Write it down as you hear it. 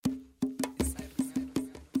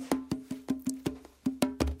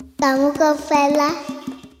Kamo Kaofela.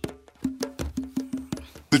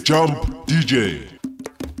 The JumpDj.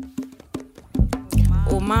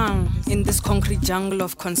 Omang, in this concrete jungle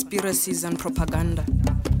of conspiracies and propaganda.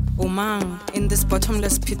 Omang, in this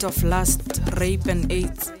bottomless pit of lust, rape and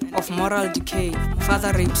AIDS, of moral decay,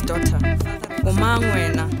 father raped daughter. Omang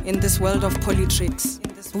wena, in this world of politricks,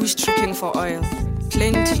 bush tricking for oil,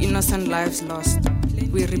 plenty innocent lives lost.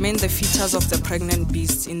 We remain the features of the pregnant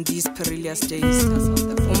beasts in these perilous days.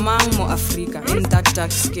 Omang mo Africa, in that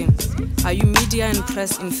dark skin. Are you media and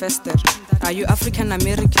press infested? Are you African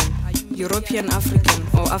American, European African,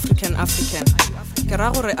 or African African?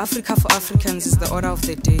 Keragore Africa for Africans is the order of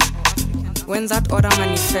the day. When that order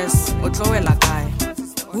manifests, otlowela kae?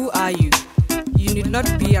 Who are you? You need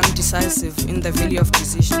not be undecisive in the valley of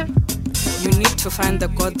decision. You need to find the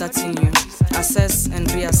God that's in you, assess and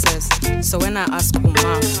reassess. So when I ask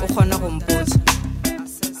Omang, ukhona go mpotsa.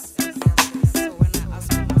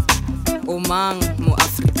 Omang mo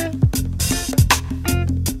Africa.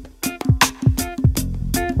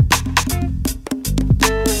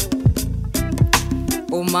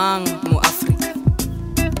 Omang mo Africa.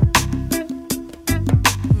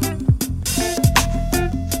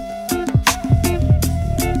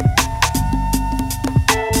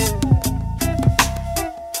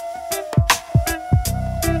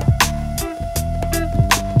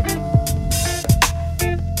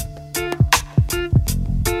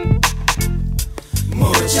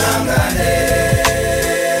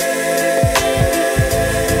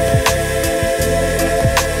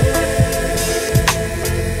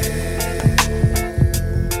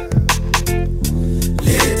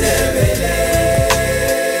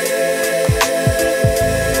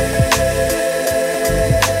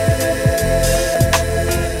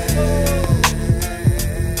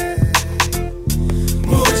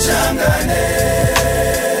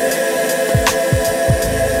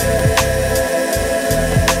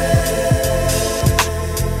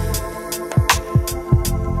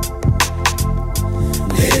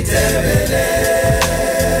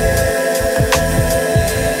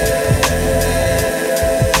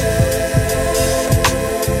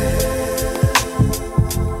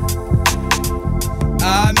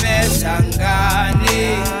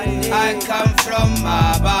 I come from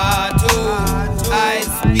Mabatu. I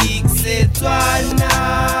speak Setswana.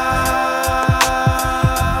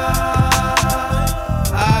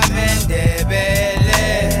 I'm Ndebele.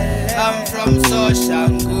 I'm from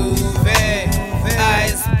Soshanguve. I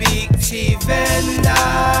speak Chivenda.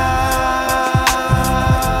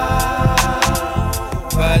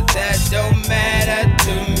 But that don't matter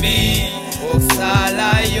to me.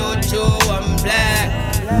 Osala Yojo, I'm black.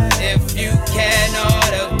 If you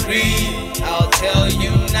cannot agree, I'll tell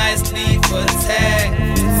you nicely for tag.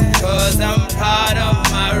 Cause I'm proud of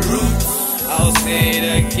my roots. I'll say it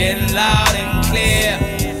again loud and clear.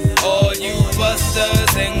 All you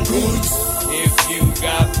busters and goots, if you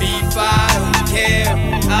got beef, I don't care.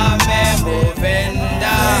 I'm a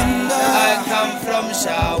Movenda. I come from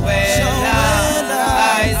Shawela.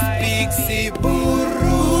 I speak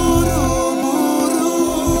Siburu.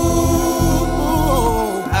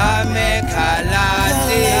 I'm a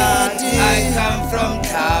Kalate. I come from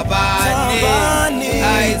Kabane. I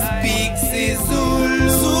speak Zulu.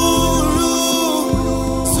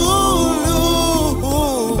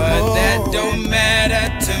 But that don't matter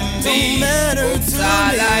to me.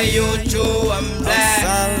 Sala Yojo, I'm black.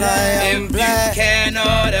 If you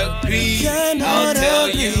cannot agree, I'll tell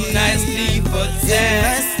you nicely for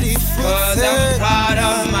that. Cause I'm proud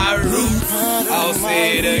of my roots. I'll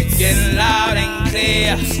say it again loud and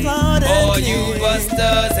clear. All you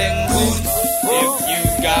busters and goots, if you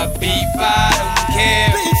got beef, I don't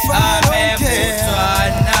care. I'm a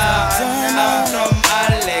Botswana. I'm from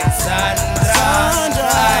Alexandra.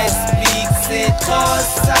 I speak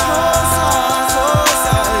Setosa.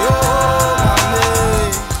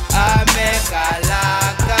 I'm a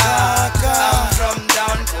Kalaka. I'm from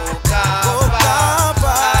down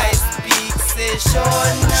Kokapa. I speak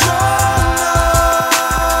Seshona.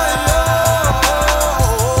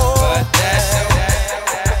 But that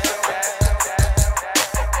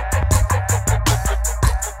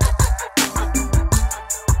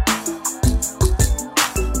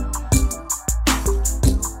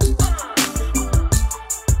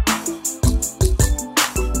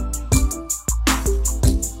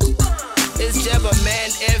it's Jabba man,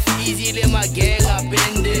 F easy, let my gang up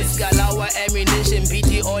in this. Got our ammunition,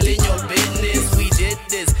 BT all in your business. We did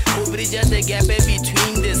this, who bridge just the gap in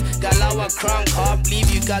between this. Got our crown cop, leave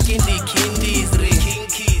you cocking the kindies,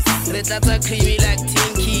 kinkies. Retlata creamy like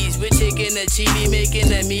tinkies. We're taking a chili,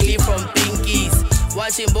 making a mealie from pinkies.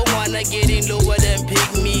 Watching Bongwana getting lower than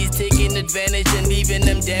pygmies. disadvantage and leaving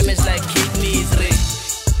them damaged like kidneys.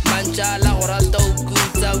 Manchala or a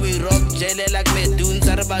kuta, we rock jelly like Medunes,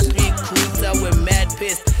 about 3 kuta, we're mad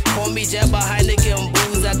pissed. Call me Jabba Heineken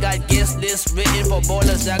booze. I got guest lists written for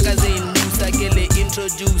ballers, jackers ain't loose. I get the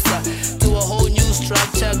introducer to a whole new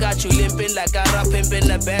structure. Got you limping like a rap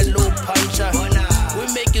pimping a bad little puncher. We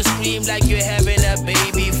make you scream like you're having a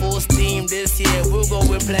baby. Full steam this year, we're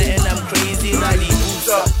going platinum crazy. Rally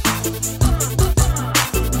booster.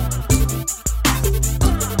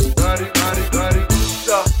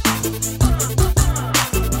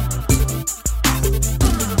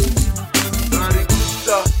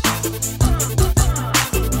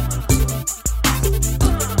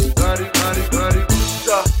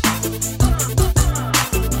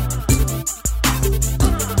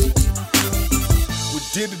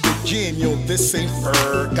 Did it again, yo, this ain't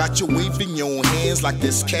fair. Got you waving your hands like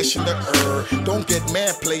there's cash in the air. Don't get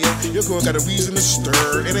mad, player, your girl got a reason to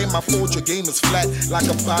stir. It ain't my fault your game is flat like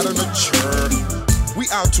a pot on a chair.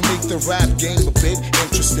 We out to make the rap game a bit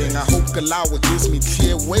interesting. I hope Kalawa gives me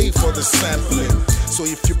clear way for the sampling. So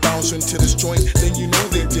if you bounce into this joint, then you know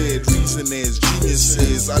they did. Reason is,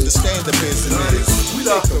 geniuses, understand the business. We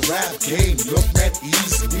make the rap game look that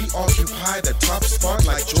easy. We occupy the top spot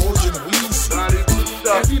like George and Weezy.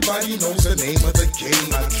 Everybody knows the name of the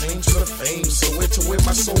game. I claim to the fame, so it's to where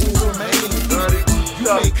my soul remains. You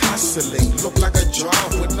make hustling look like a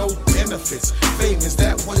job with no benefits. Fame, is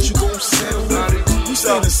that what you gon' settle with? We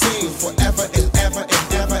stay the same forever and ever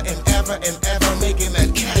and ever and ever and ever, making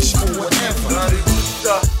that cash for whatever.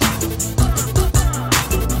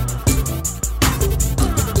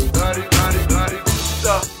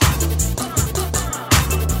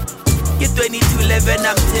 Get 2211,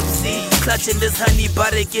 I'm tipsy. Clutching this honey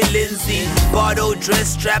butter, get Lindsay. Bordeaux dress,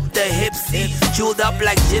 strap the hipsy. Jeweled up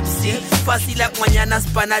like gypsy. Fussy like manana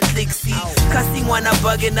spana trixie. Casting one a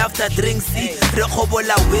bugging after drinksy.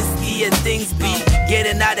 Rehobola whiskey and things be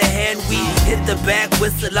getting out of hand. We hit the back,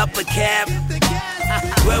 whistle up a cab.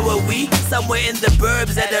 Where were we? Somewhere in the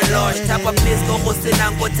burbs at a lodge. Type of place go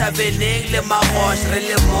Hosinango Tavening, Le Maroche,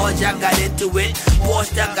 Rele Moja, got into it.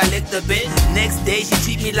 Washed up, I licked a bit. Next day, she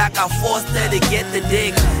treat me like I forced her to get the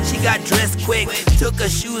dick. She got dressed quick, took her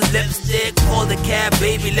shoes, lipstick, called the cab,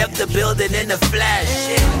 baby, left the building in a flash.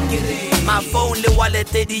 Shit. My phone, the wallet,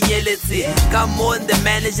 the yellow. Come on, the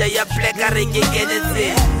manager, your placard, you get it.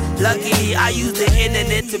 Luckily, I use the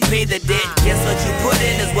internet to pay the debt. Guess what you put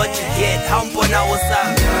in is what you get. Hampona was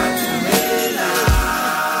up. Please,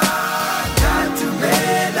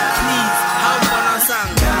 Hampona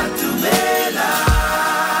sang.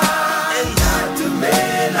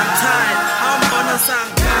 I'm tired. Hampona sang.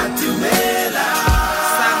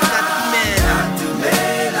 Sang Gatumela.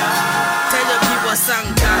 Tell your people sang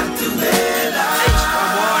Gatumela.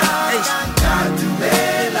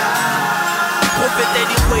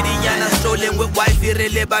 Strolling with wifey,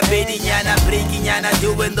 really baby nyana, breaking yana,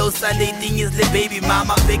 doing those Sunday things, the baby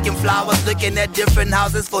mama picking flowers, looking at different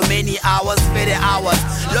houses for many hours, 50 hours,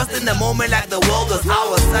 lost in the moment like the world was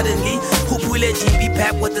ours. Suddenly, Hupule GB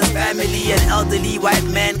packed with his family, an elderly white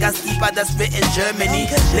man got sleeper that's fit in Germany,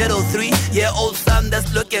 little 3-year-old son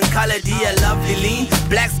that's looking colored, a lovely lean,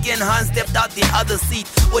 black skin hun stepped out the other seat,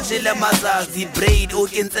 Uchile Mazaz, the braid,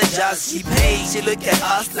 Ukins adjust, she paid, she looked at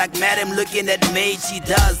us like madam looking at maid, she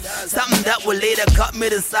does. Something that would later cut me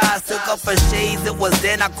to size. Took off her shades, it was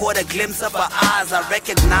then I caught a glimpse of her eyes. I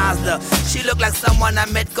recognized her. She looked like someone I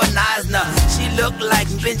met Gonazna. She looked like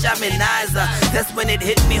Benjamin Nizer. That's when it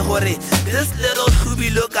hit me, hore. This little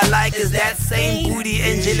Scooby look alike is that same booty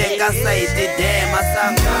angel and Gasa. It did damn, I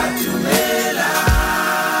sang Gatumela.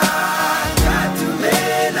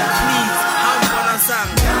 Gatumela. Please, how I'm gonna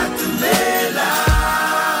sing Gatumela.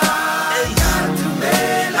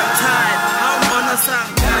 Gatumela. I'm tired, how I'm gonna sing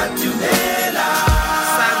Gatumela.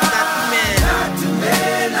 Sang Gatumela.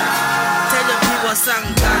 Gatumela. Tell your people sang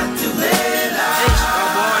Gatumela.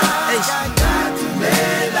 Ish,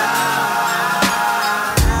 Gatumela.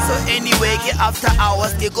 So anyway, get after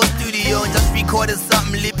hours, get go studio and just recorded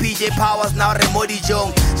something. Lip PJ Powers now remote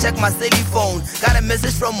Jong. Check my cell phone, got a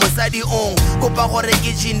message from Musadi On. Kopa hore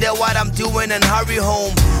kitchen there what I'm doing and hurry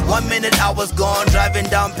home. 1 minute I was gone, driving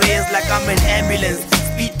down Payers like I'm an ambulance.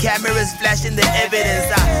 Speed cameras flashing the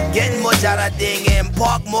evidence. I get more jara ding and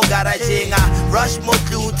park more garaging. I rush more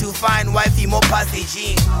clue to find wifey more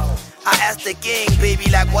passaging. I asked the king, baby,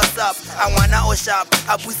 like, what's up? I wanna go shop.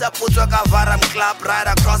 I push up varam clap right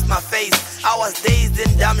across my face. I was dazed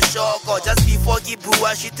in damn shock. Just before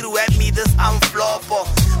Gibua, she threw at me this flop.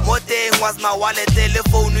 Moteng was my wallet,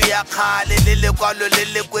 telephone ya khale, lele kwalo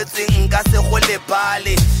lele kwetseng nka se go le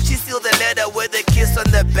bale. She sealed the letter with a kiss on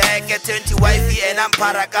the back. I turned to wifey and I'm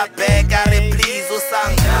paraka back. I re please, oh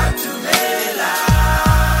sang.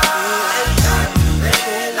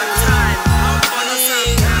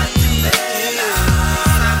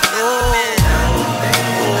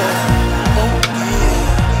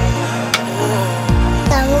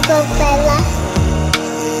 Kamo Kaofela.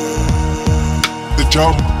 The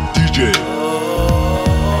JumpDj.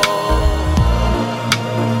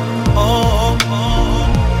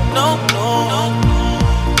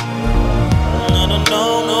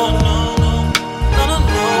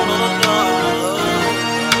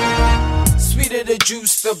 The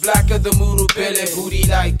juice, the blacker the muru pele. Booty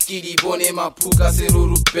like kitty bone mapuka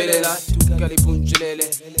seruru pele la tukali punjlele.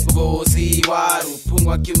 Bozi waru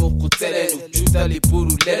pungwa kimukutele nujuta li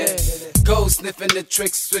puru lele. Go sniffing the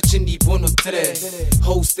tricks, switching the bono tere.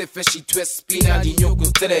 Host if she twist spina di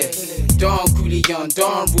nyoku tere. Don kuli yon,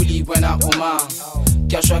 don ruli when I oma.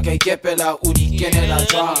 Kasha ke kepela udi kene la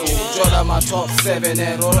drum. Jola my top 7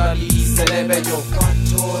 and rola li celebe yo.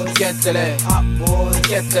 Getele,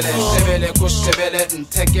 getele, shevele kushevele,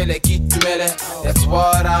 ntekele kitumele. That's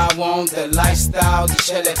what I want, the lifestyle, the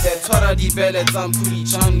shele. That's what I develop, some pretty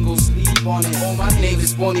chun go sleep on it. Oh, my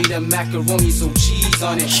neighbors wanting the macaroni, so cheese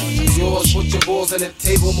on it. Yours, put your balls on the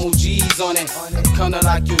table, more G's on it. Kinda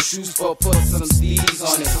like your shoes, but put some sleeves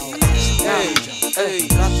on it. Hey, hey,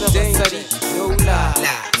 Ratabasari, no la,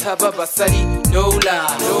 Tababasari, no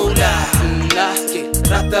la, no la,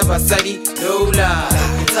 Ratabasari, no la,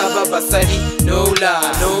 Tababasari, no la,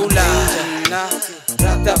 no la,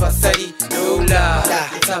 Ratabasari, no la,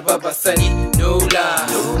 Tababasari, no la,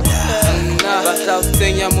 Batao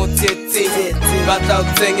Tenya Motete, Batao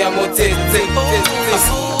Tenya Motete.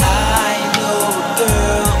 I know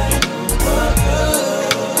a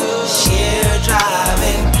girl, sheer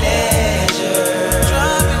driving pleasure.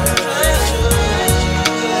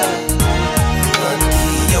 But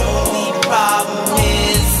the only problem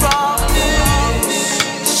is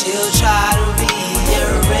she'll try to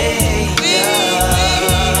rearrange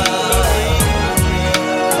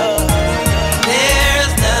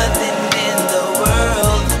There's nothing in the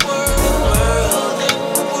world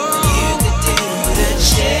you could do to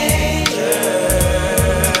change her.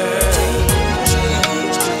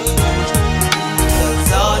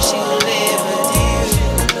 'Cause all she'll ever do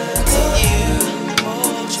to you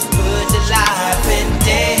is put your life in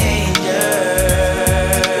danger.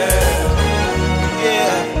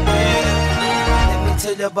 Let me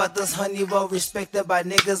tell you about this honey, well respected by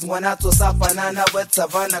niggas. Went out to South Banana with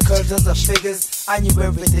Savannah curtains of figures. I knew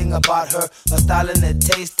everything about her style and her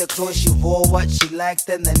taste, the clothes she wore, what she liked,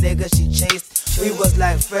 and the nigga she chased. We was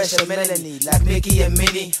like Fresh and Melanie, like Mickey and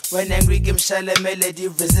Minnie. When angry, give Shella melody,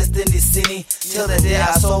 resisting the city. Till the day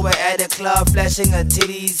I saw her at the club, flashing her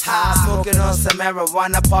titties. High, smoking on some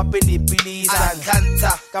marijuana, popping the billies. I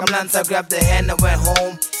Kamlanta grabbed the hand and went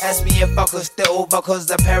home. Asked me if I could stay over, cause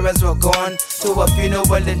the parents were gone. To a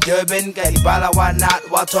funeral in Durban, Garibala, why not?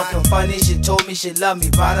 While talking funny, she told me she loved me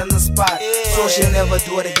right on the spot. So she'll never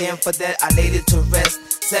do it again, for that I laid it to rest.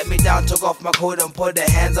 Set me down, took off my coat and put her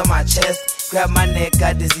hands on my chest. Grabbed my neck,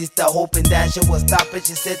 got diseased, hoping that she would stop it.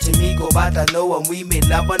 She said to me, go back, I know, and we made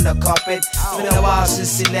love on the carpet. Been a while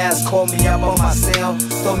since she last called me up on my cell.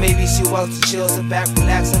 Thought maybe she wants to chill, sit back,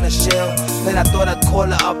 relax on the shell. Then I thought I'd call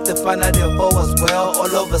her up to find out if all was well.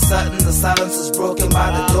 All of a sudden, the silence was broken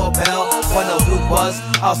by the doorbell. When the group was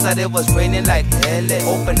outside, it was raining like hell.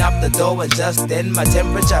 Open up the door and just then my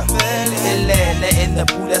temperature fell. In the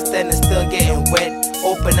pool that's standing still getting wet.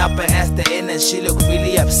 Open up and asked her in and she looked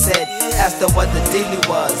really upset. Asked her what the dealie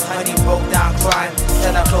was, honey broke down crying.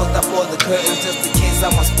 Then I closed up all the curtains just in case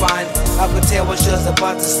someone's fine. I could tell what she was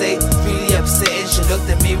about to say, really upset. And she looked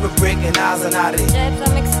at me with breaking eyes and I did.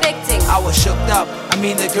 I'm expecting. I was shook up, I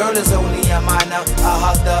mean the girl is only a minor. I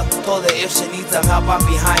hugged her, told her if she needs some help I'm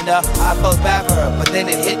behind her. I felt bad for her, but then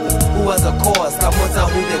it hit me, who was the cause? I was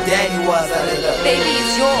who the daddy was. Baby,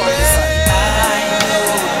 it's yours. I know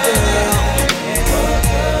girl,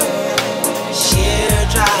 sheer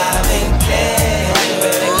driving pleasure.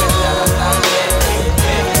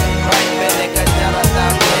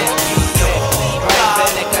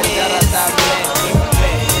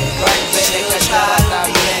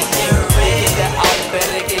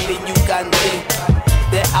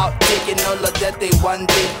 They're out taking all of that that they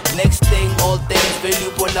wanting. Next thing, all things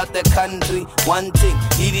valuable out the country. One thing,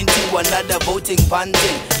 leading to another, voting,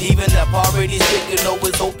 punting. Even the poverty stricken,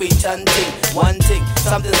 always hoping, chanting. One thing,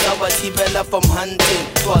 something sour, develop from hunting.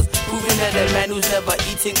 Twas proving that a man who's never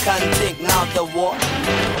eating can't think. Now the war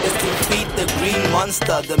is to defeat the green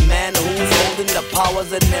monster, the man who's holding the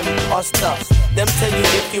power's an imposter. Them tell you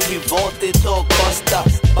if you revolt it all cost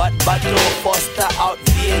us, but battle foster out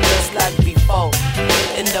here just like before.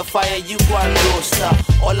 In the fire you go and roaster.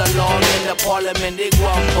 All along in the parliament they go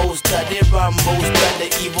and boaster. They run boaster, the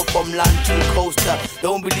evil from land to coaster.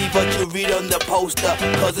 Don't believe what you read on the poster,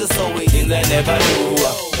 cause it's always things I never knew.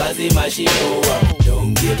 Cause they my she know.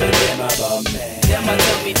 Don't give a damn about me. Them a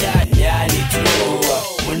tell me that, yeah I need to know.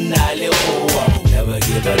 When I live never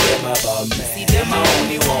give a damn about me. See them I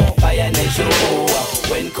only want fire nation.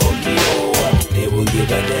 When come the over, they won't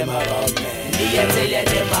give a damn about me. Me I tell ya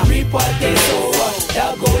them I reap what they sow.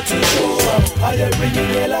 They'll go to show. All they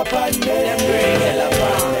bringing hell upon me. Them bring hell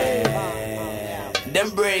upon me. Them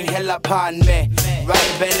bring hell upon me.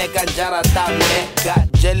 Right bene kanjara tame.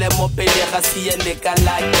 Got jele mo pele khasi and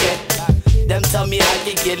kalake. Them tell me I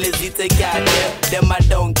can get lazy to get there. Them I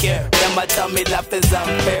don't care. Them I tell me life is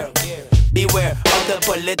unfair. Beware of the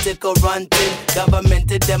political ranting. Government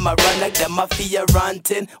to them I run like them mafia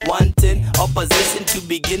ranting. Wanting opposition to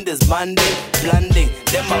begin this banding. Blending,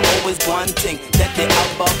 them are always wanting that they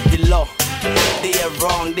above the law. They are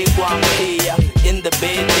wrong, they go and pay ya. In the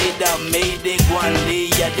bed they done made, they go and lay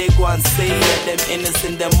ya. They go and say ya, them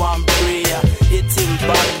innocent, them want prayer. Hit him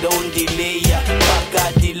back, don't delay ya. Back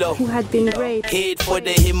at the law. Who had been raped. Hate for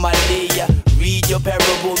the Himalaya. Read your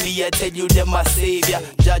parable, me I tell you them my savior.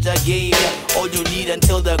 Jaja gave ya all you need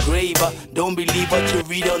until the grave. Don't believe what you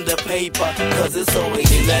read on the paper, cause it's always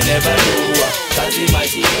things I never knew. Cause it might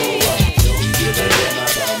be over. Don't give a damn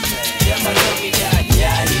about me. Them I tell me that,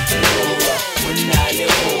 yeah I need to know. When I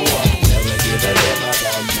live over, never give a damn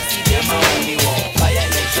about me. See them I only want fire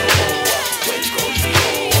and show over. When come the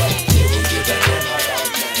over, they will give a damn about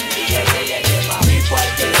me. Me I tell ya them I reap what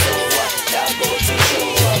they sow. They'll go to show.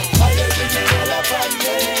 All they bringing hell upon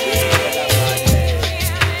me.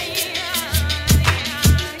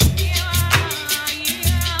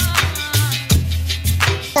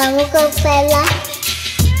 Kamo Kaofela.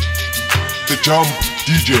 The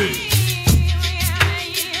JumpDj.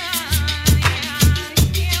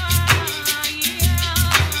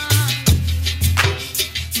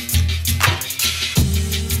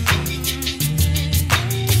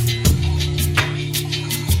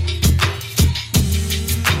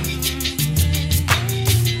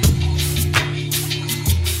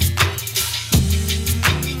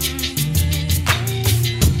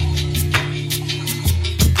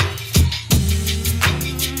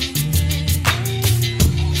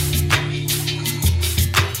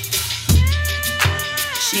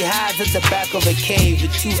 She hides at the back of a cave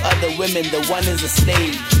with two other women, the one is a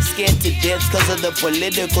slave. Scared to death cause of the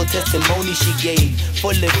political testimony she gave.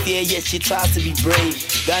 Full of fear, yet she tries to be brave.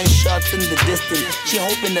 Gunshots in the distance, she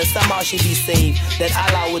hoping that somehow she'll be saved. That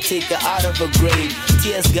Allah will take her out of her grave.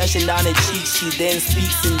 Tears gushing down her cheeks, she then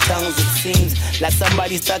speaks in tongues. It seems like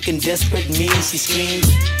somebody stuck in desperate mean, she screams.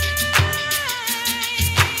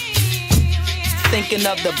 Thinking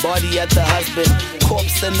of the body of the husband,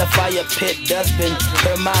 corpse in the fire pit dustbin.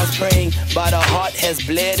 Her mind's praying, but her heart has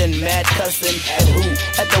bled and mad cussing. At who?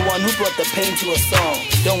 At the one who brought the pain to a song.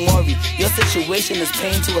 Don't worry, your situation is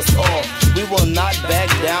pain to us all. We will not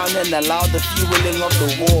back down and allow the fueling of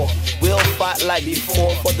the war. We'll fight like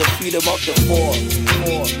before for the freedom of the poor.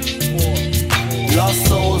 Lost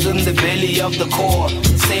souls in the belly of the core.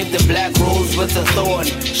 Save the black rose with a thorn.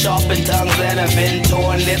 Sharpened tongues that have been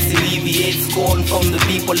torn. Let's alleviate scorn from the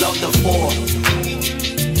people of the four.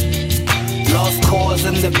 Lost cause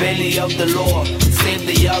in the belly of the law. Save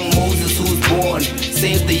the young Moses who's born.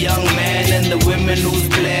 Save the young man and the women whose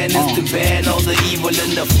plan is to ban all the evil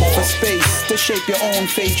in the force. For space to shape your own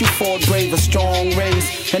fate, you fought brave, a strong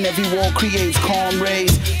race. And every war creates calm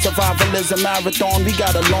rays. Survival is a marathon, we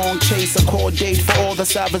got a long chase. A core date for all the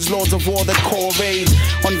savage lords of war that call raids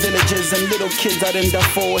on villages and little kids out in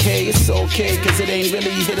Darfur. Hey, it's okay, cause it ain't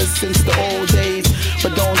really hit us since the old days.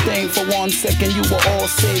 But don't think for 1 second you were all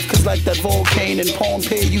safe, cause like that volcano in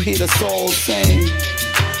Pompeii, you hear the soul sing.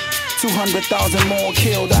 200,000 more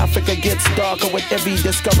killed. Africa gets darker with every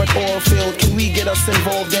discovered oil field. Can we get us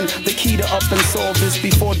involved in the key to up and solve this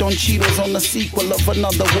before Don Cheeto's on the sequel of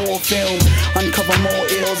another war film? Uncover more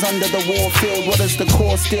ills under the war field. What is the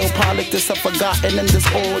core still? Politics are forgotten in this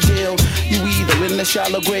ordeal. You either in the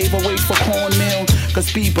shallow grave or wait for cornmeal.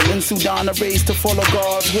 Cause people in Sudan are raised to follow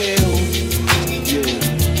God's will.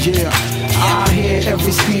 Yeah. Yeah, I hear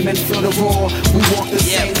every scream and feel the roar. We walk the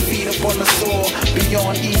same feet up on the soar.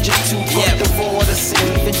 Beyond Egypt to cut the roar. The same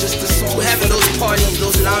even just the song. We're having those parties,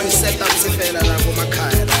 those lounge setups with my car.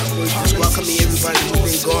 Just welcoming everybody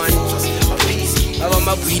who's been gone. Aba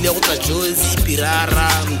mabwile go tla Jozi, Pirara,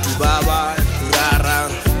 Mtubaba, Pirara.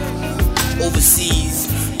 Overseas,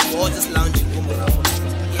 we're all just lounging.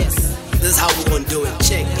 Yes, this is how we're gonna do it.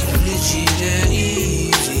 Check.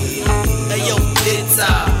 Hey yo, it's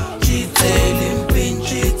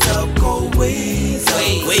go ways.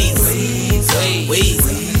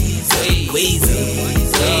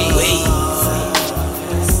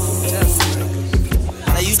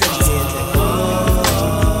 Now you can say it.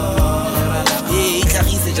 Yeah,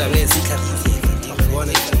 Clarisse, James,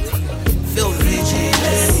 feel rigid.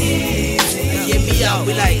 Hear me out,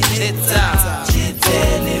 we like it's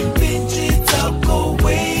go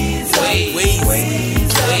ways.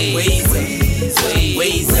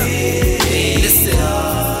 Listen,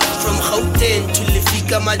 from Gauteng to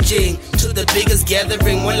Lefika Majing to the biggest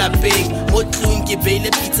gathering when I bing. Motlung ke bele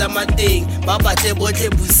pizza mating. Baba te botle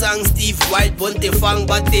busang Steve White bonte fang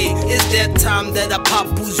bate. It's that time that I pop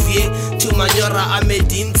booze vie. To Manyora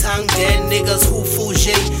Amedin Tang Dan niggas who full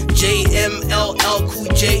J JMLL Cool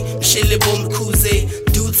J Shillibum Kuze.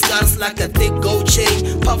 Dude scars like a thick gold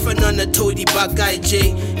chain. Puffin' on a toady back guy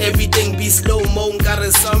J. Everything be slow mo, got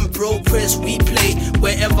some bro press replay.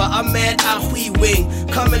 Wherever I'm at, I wing.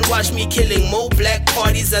 Come and watch me killing more black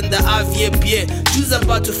parties and the Avia beer. Jews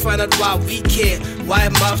about to find out why we care. Why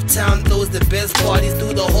Muff Town throws the best parties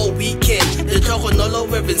through the whole weekend. The Choconolo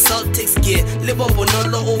wearing Celtics gear.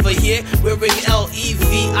 Libobonolo over here wearing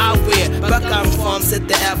LEV eyewear. Back on farm set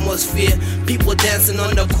the atmosphere. People dancing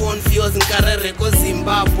on the cornfields in Karereko,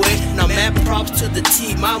 Zimbabwe. Now mad props to the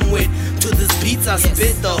team I'm with. To this beats I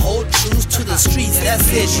spit the whole truth to the streets. That's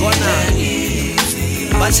it.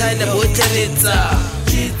 Bachina Botanita.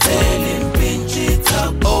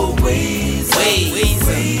 Always.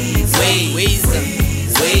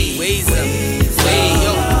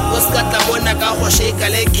 Yo, what's got the one I got shake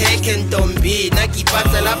like cake and dombi. Naki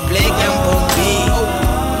pata la plague and bombi.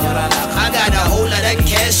 I got a whole lot of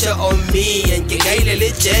cash on me and get a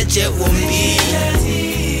little jeje on me.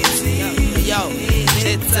 Yo,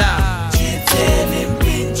 it's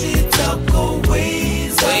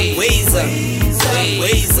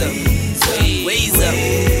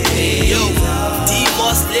Yo,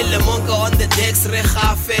 D-Moss, Lil Monka on the decks,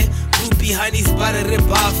 Rehafe. Ruby Honey's body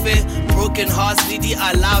rebuffet. Broken hearts, Lidi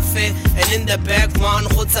Alafe. And in the back, man,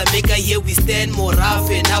 Hota Meka, here we stand more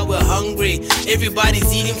rafe. Now we're hungry.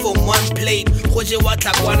 Everybody's eating from one plate. Hoje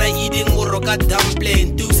Watakwana eating Moroka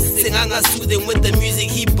dumpling. Deuce Singanga soothing with the music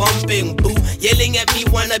he bumping. Boo, yelling at me,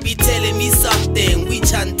 wanna be telling me something. We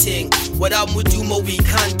chanting. Without Mudumo, we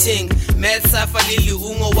canting. Mad Safa Lili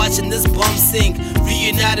Ungo watching this bomb sink.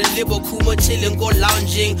 Reunited Libo Kuma chilling, go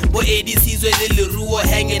lounging. But ADC's with Lili Ruo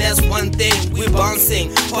hanging, that's one thing. We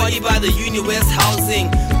bouncing. Party by the Uni West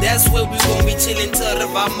housing. That's where we gon' be chilling till the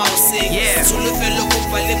bar mousing. Yeah. So look at look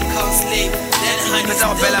for limb counseling. That honey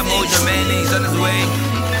still Bella Mojo, man, he's on his way.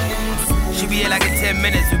 Should be here like in 10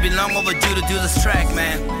 minutes. We've been long overdue to do this track,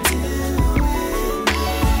 man.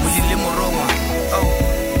 Muji Limo Roma. Oh.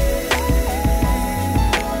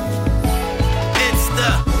 It's the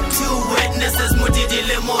two witnesses, Mudidi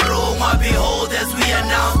Limo Roma. Behold, as we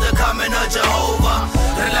announce the coming of Jehovah.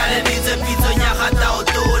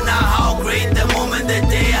 How great the moment, the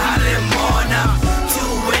day, Harimona.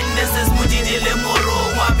 Two witnesses, Mudidi Limo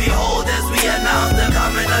Roma. Behold, as we announce the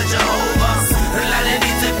coming of Jehovah.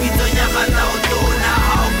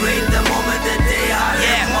 How great the moment, the day,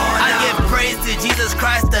 Harimona. I give praise to Jesus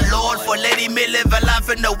Christ the Lord for letting me live a life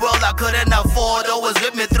in the world I couldn't afford. Always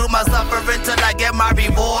with me through my suffering till I get my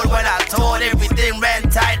reward. When I told everything ran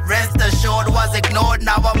tight, rest assured, was ignored,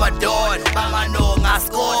 now I'm adored. Mama know I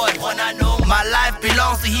scored. My life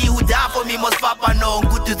belongs to he who died for me, most papa know.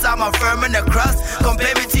 Good to time I'm firm in the crust.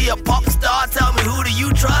 Compare me to your pop star, tell me who do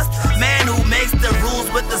you trust? Man who makes the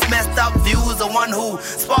rules with this messed up views. The one who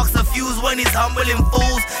sparks a fuse when he's humbling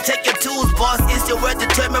fools. Check your tools, boss, is your word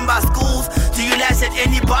determined by schools? Do you lash at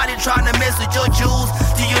anybody trying to mess with your jewels?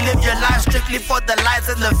 Do you live your life strictly for the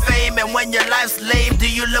lights and the fame? And when your life's lame, do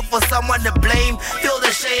you look for someone to blame? Feel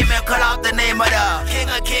the shame and call out the name of the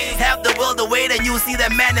King of Kings. Have the will to wait and you see the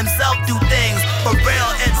man himself do things. For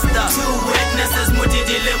real, it's the two witnesses,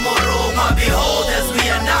 Mudidi Limo Roma. Behold, as we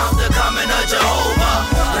announce the coming of Jehovah.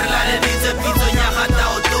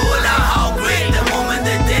 How great the moment,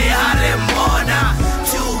 the day, Harimona.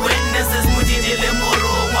 Two witnesses, Mudidi Limo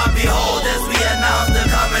Roma. Behold, as we announce the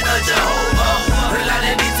coming of Jehovah.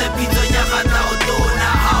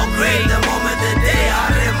 How great the moment, the day,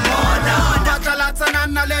 Harimona.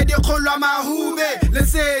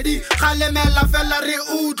 pedi khalemela fela re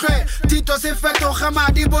utlwe tito se fetoga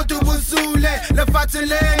madi botho bosule le fatshe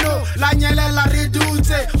leno la nyelela re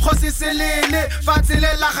dutse go se selele fatshe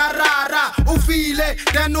le la garara o file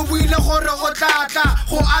then o buile gore o tlatla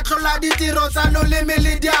go atlola ditiro tsa no le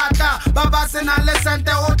melediatla ba ba sena le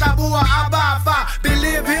sente o tla bua abafa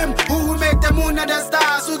believe him who will make the moon and the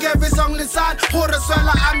stars who gave his only son gore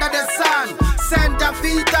swela under the sun Santa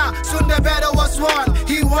Vita soon the battle was won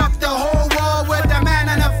he walked the whole world with the man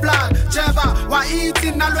and the flood Jeba wa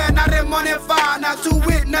iti na lwena re monefana two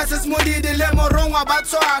witnesses modidi le morongwa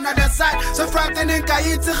batswana the side so frightening ka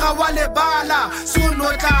itse ga wa lebala soon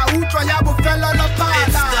o tla utlwa ya bofelo lo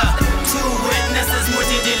pala two witnesses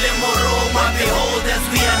modidi le morongwa behold as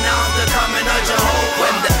we announce the coming of Jehovah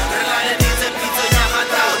when the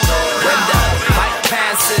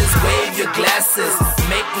passes, wave your glasses,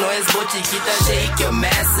 make noise, bochiquita, shake your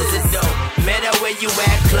masses. It don't matter where you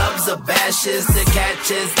at, clubs or bashes, the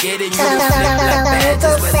catches getting you to flip like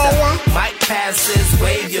badges. When the mic passes,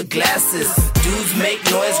 wave your glasses, dudes make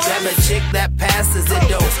noise, grab a chick that passes. It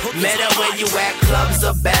don't matter where you at, clubs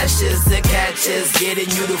or bashes, the catches getting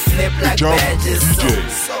you to flip like badges.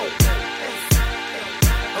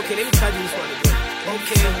 Okay, let me try this one again.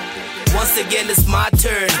 Okay. Once again, it's my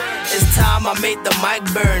turn. It's time I made the mic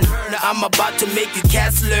burn. Now I'm about to make you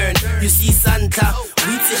cats learn. You see Santa,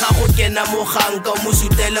 we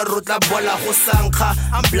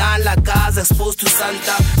I'm blind like guys exposed to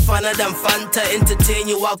Santa. Funner than Fanta, entertain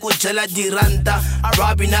you, I go jela diranta. I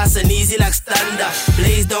rob you nice and easy like Standa.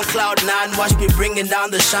 Blaze on cloud 9, watch me bringing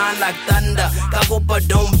down the shine like thunder. Kagopa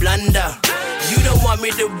don't blunder. You don't want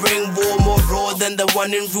me to bring more raw than the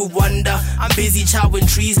one in Rwanda. I'm busy chowing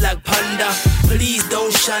trees like panda. Please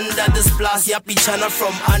don't shunda this blast yappy chana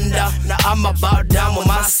from under. Now I'm about down with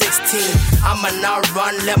my 16. I'ma now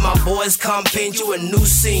run, let my boys come paint you a new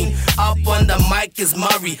scene. Up on the mic is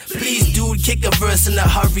Murray. Please dude, kick a verse in a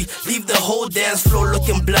hurry. Leave the whole dance floor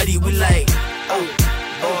looking bloody. We like,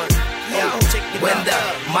 oh, on. When the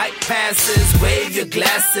mic passes, wave your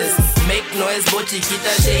glasses, make noise,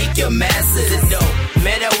 bochiquita, shake your masses. It don't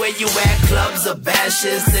matter where you at, clubs or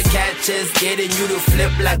bashes, the catches getting you to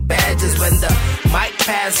flip like badges. When the mic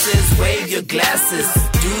passes, wave your glasses,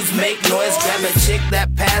 dudes make noise, grab a chick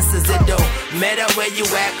that passes. It don't matter where you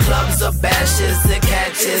at, clubs or bashes, the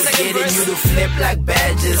catches getting you to flip like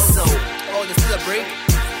badges. So, oh, this is a break.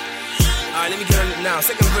 Alright, let me get on it now.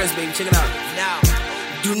 Second verse, baby, check it out. Now.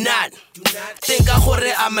 Do not think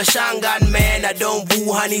I'm a Shangan man. I don't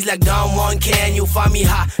boo honeys like Don Juan can. You find me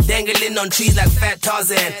hot, dangling on trees like Fat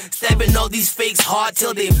Tarzan. Stabbing all these fakes hard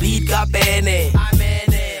till they bleed. Got banned.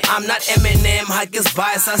 I'm not Eminem, hikers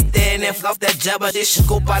bias, I stand and fluff that jabba, this shit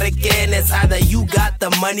go para again. It's either you got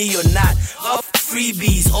the money or not. Up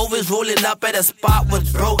freebies, always rolling up at a spot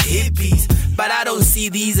with broke hippies. But I don't see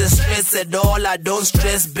these as stress at all. I don't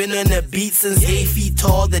stress, been on the beat since 8 feet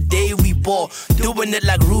tall. The day we ball, doing it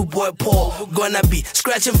like Rude Boy Paul. Gonna be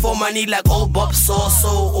scratching for money like old Bob Sauce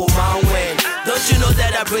or my way. Don't you know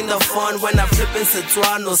that I bring the fun when I'm flipping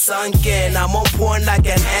Situano sunken? I'm on porn like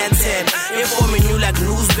an antenna, informing you like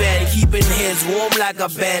newsband, keeping heads warm like a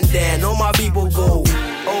bandana. All my people go,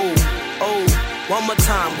 oh, oh. One more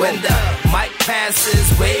time, when the mic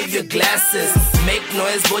passes, wave your glasses, make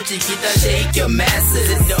noise, bochiquita, shake your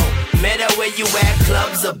masses. It don't matter where you at,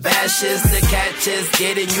 clubs or bashes, the catches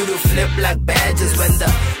getting you to flip like badges. When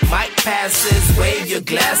the mic passes, wave your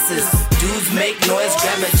glasses, dudes make noise,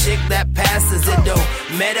 grab a chick that passes. It don't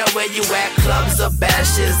matter where you at, clubs or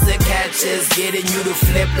bashes, the catches getting you to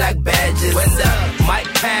flip like badges. When the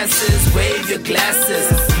mic passes, wave your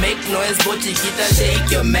glasses, make noise, bochiquita,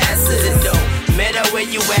 shake your masses. It don't matter where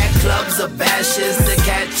you at, clubs or bashes, the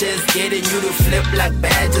catches getting you to flip like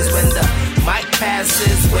badges. When the mic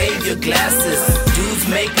passes, wave your glasses, dudes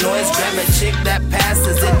make noise, grab a chick that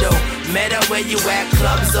passes. It don't matter where you at,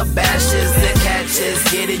 clubs or bashes, the catches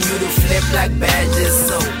getting you to flip like badges.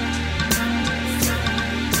 So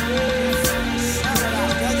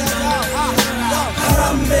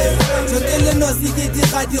Jotele no sikiti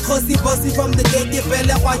khadi khosi bossy from the gate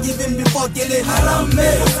fella kwa even before kele harame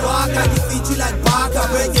swaka di feature like baka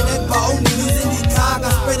breaking it by only using the tag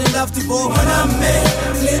spreading love to go harame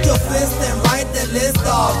clear your fist and write the list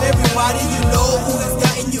off everybody you know who is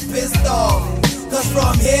getting you pissed off cause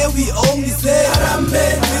from here we only say harame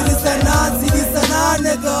this is a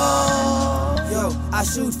nigga. Yo, I I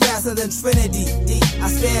shoot faster than Trinity. I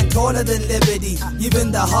stand taller than Liberty.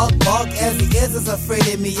 Even the Hulk bug as he is afraid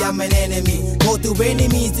of me. I'm an enemy. Go through any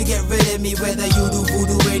means to get rid of me. Whether you do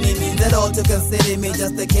voodoo, any means at all to consider me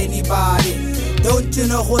just like anybody. Don't you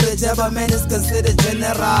know who the Jabba man is considered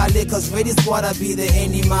generally? Cause ready squad be the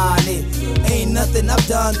animale. Ain't nothing I've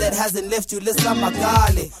done that hasn't left you listen my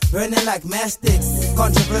golly. Burning like matchsticks,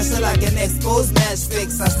 controversial like an exposed match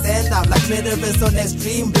fix. I stand out like clitoris on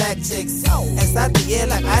extreme black chicks. Inside the air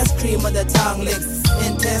like ice cream with the tongue licks.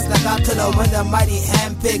 Intense like Attila when the mighty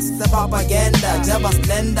hand picks. The propaganda, Jabba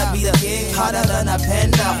splendor, be the king harder than a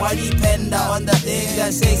panda. Whitey panda on the thing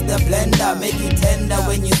that shakes the blender. Make you tender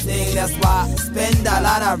when you sing, that's why I spend a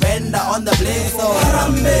lot of render on the bling. So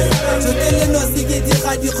Harambe, Jotele no sigeti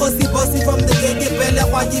khadi khosi bossy from the gate. Bele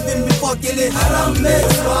kwa even before killing Harambe.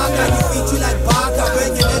 Swagger, you feet you like Baka.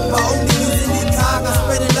 Break your neck by only using the kaga.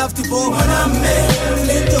 Spreading love to go Harambe.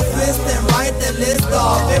 Clench your fist and write the list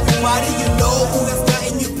off. Everybody you know who has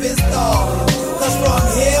gotten you pissed off. Cause from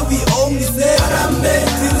here we only say Harambe.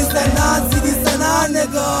 Till it's a Nazi, it's an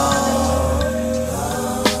nigga.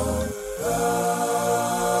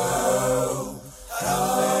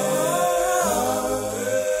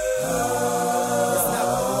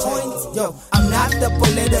 Yo, I'm not the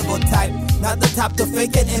political type, not the type to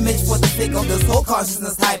fake an image for the sake of this whole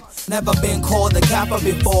consciousness hype. Never been called a kappa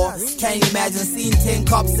before. Can't imagine seeing 10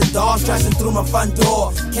 cops and dogs crashing through my front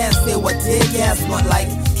door. Can't say what tear gas smelled like.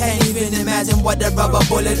 Can't even imagine what the rubber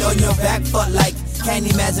bullet on your back felt like. Can't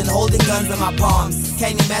imagine holding guns in my palms.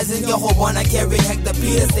 Can't imagine your whole wanna carry Hector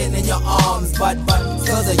Peterson in your arms. But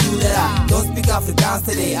cause of you that I don't speak Afrikaans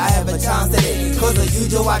today. I have a chance today. Cause of you,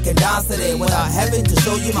 Joe, I can dance today without having to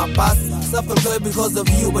show you my bust. Self-employed because of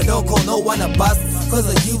you, but don't call no one a bust. Cause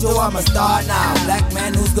of you, Joe, I'm a star now. Black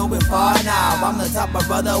man who's going far now. I'm the type of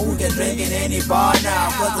brother who can drink in any bar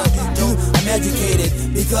now. Cause of you, Joe, I'm educated.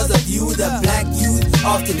 Because of you, the black youth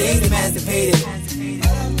of today's emancipated.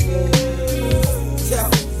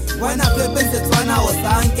 When I flip into Twan, I was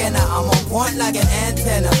thinking I'm on point like an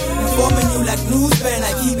antenna. Informing you like newspaper,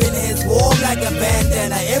 keeping his warm like a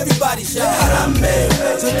bandana. Everybody shout Harambe.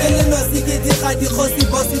 Jotele no sigeti khadi khosi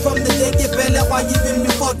bossy from the JK Bele kwa even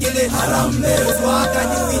before killing Harambe. Swagger,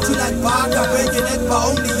 you feet you like Baka. Break your neck by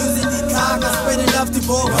only using the kaga. Spreading love to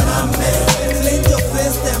go Harambe. Clench your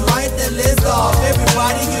fist and write the list off.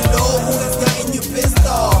 Everybody you know who has gotten you pissed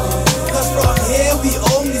off. Cause from here we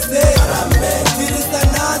only say Harambe. Till it's a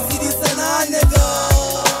Nazi, this a nigga.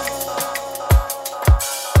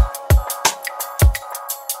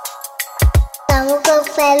 Kamo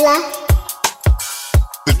Kaofela.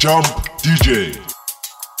 The JumpDj.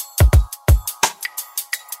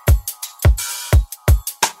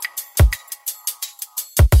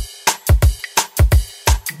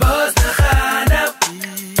 Buzz Nahana, me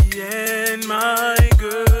and my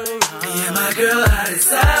girl had a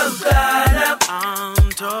South Ghana.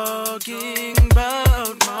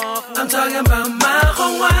 I'm talking about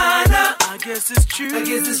marijuana. I guess it's true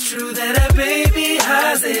that a baby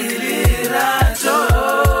has a little.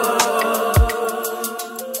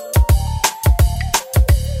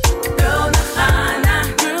 Girl Nahana,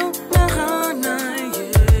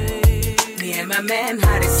 yeah. Me and my man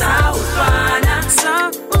had a South Ghana,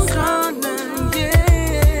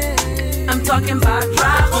 yeah. I'm talking about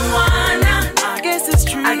marijuana. I guess it's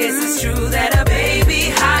true that a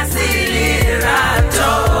baby has a little.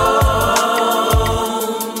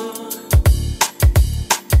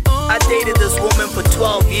 I dated this woman for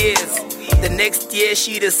 12 years. The next year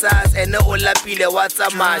she decides, and no olapile what's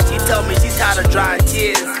up, man. She told me she's tired of drying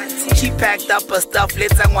tears. She packed up her stuff,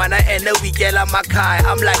 let's wanna, and then we get on my car.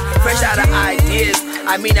 I'm like, fresh out of ideas.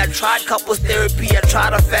 I mean, I tried couples therapy, I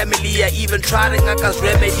tried a family, I even tried a ngaka's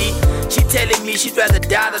remedy. She telling me she'd rather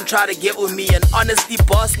die than try to get with me. And honestly,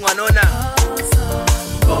 boss, wanona.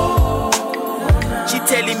 She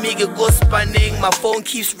telling me to go spanning. My phone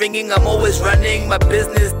keeps ringing, I'm always running my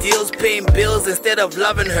business deals, paying bills instead of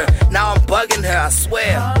loving her. Now I'm bugging her, I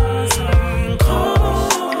swear.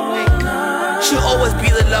 She'll always be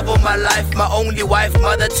the love of my life, my only wife,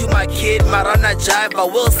 mother to my kid. Marana jive, I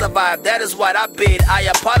will survive, that is what I bid. I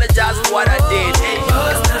apologize for what I did.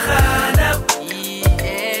 Me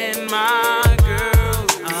and my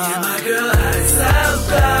girl had a South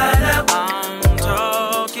Ghana.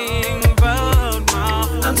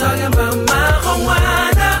 I'm talking about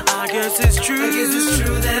marijuana. I guess it's true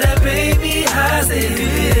that a baby has a little.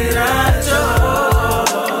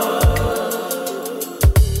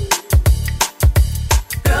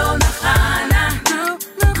 Girl Nahana,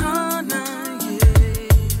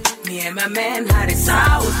 yeah. Me and my man had a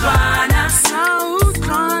South Ghana.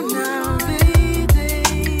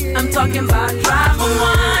 I'm talking about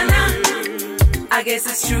Dragwana. I guess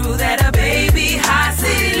it's true that a baby has a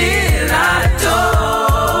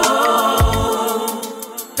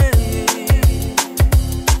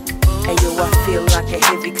Hey yo, I feel like a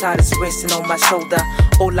heavy cloud is resting on my shoulder.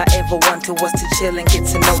 All I ever wanted was to chill and get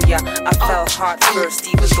to know ya. I fell hard first,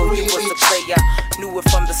 even though you was a player. Knew it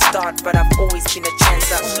from the start, but I've always been a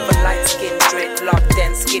chancer. For light skin, dreadlocked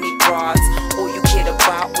and skinny broads. All you cared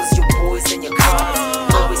about was your boys and your cars.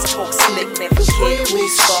 Always talk slick, never cared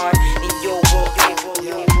who's scarred. In your world,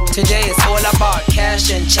 Today is all about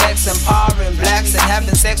cash and checks, empowering blacks and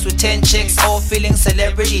having sex with 10 chicks, all feeling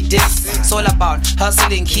celebrity dicks. It's all about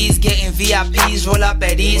hustling keys, getting VIPs, roll up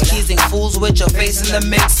at ease, teasing fools with your face in the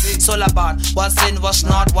mix. It's all about what's in, what's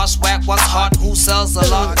not, what's whack, what's hot, who sells a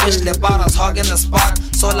lot, which lebaras hogging the spot.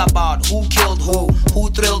 It's all about who killed who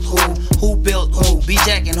thrilled who built who, be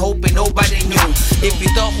jacking, hoping nobody knew. If you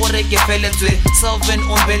thought Jorge Feletse, Selvin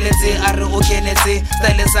Umbeletse, Are Okenetse,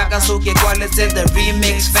 Style Saka Soke Quality, the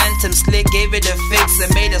remix, Phantom Slick gave it a fix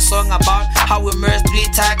and made a song about how we merged 3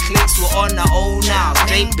 tight clicks. We're on our own now,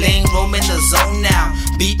 straight bling, roaming the zone now.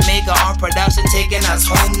 Beat maker on production taking us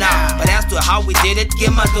home now. But as to how we did it,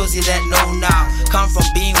 give my dozy that know now. Come from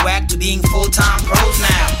being whack to being full-time pros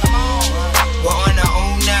now. We're on our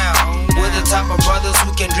own now. We're the type of brothers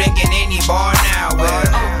who can drink in any bar now.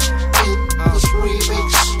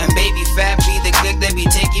 And baby fat be the click that be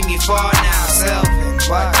taking me far now.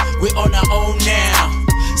 We're on our own now.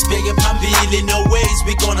 Speaking Pambili, no ways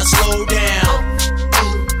we gonna slow down.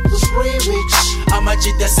 I'ma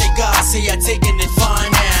just say God, say I'm taking it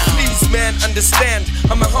fine now. Please man, understand,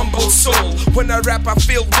 I'm a humble soul. When I rap I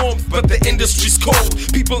feel warmth, but the industry's cold.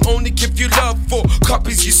 People only give you love for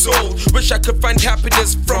copies you sold. Wish I could find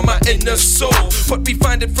happiness from my inner soul, but we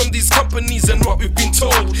find it from these companies and what we've been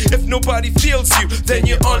told. If nobody feels you, then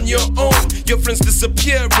you're on your own. Your friends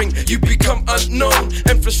disappearing, you become unknown,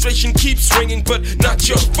 and frustration keeps ringing, but not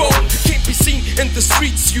your phone. Can't be seen in the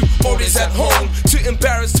streets, you always at home. Too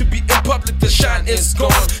embarrassed to be in public, the shine is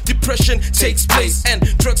gone. Depression takes place and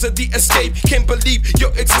drugs are the escape. Can't believe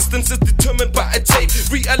your existence is determined by a tape.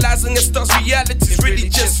 Realizing a star's reality's really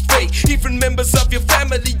just fake. Even members of your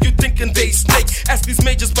family, you thinking they snake. Ask these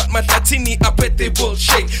majors about my Latini, I bet they will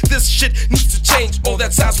shake. This shit needs to change, all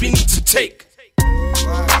that size we need to take.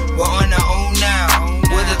 We're on our own now.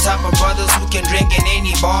 We're the type of brothers who can drink in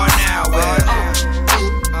any bar now.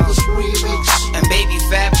 And baby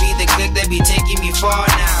fat be the click that be taking me far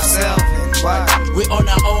now. We're on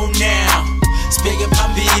our own now. Speaking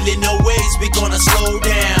Pambili, no ways we gonna slow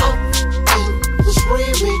down.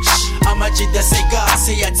 I'ma just say God,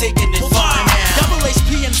 say I'm taking it fine now. Double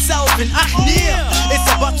HP and Selvin, it's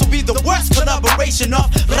about to be the worst collaboration of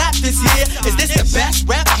rap this year. Is this the best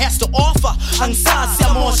rap has to offer? Angsazi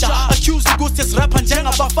Amosha, accused the ghosts rap and jang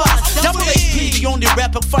about fast. Double HP, the only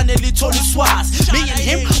rapper finally told his swaz. Me and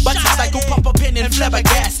him, but it's like go pop a pin and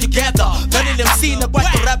flabbergas together. Very them seen the what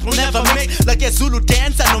the rap will never make. Like a Zulu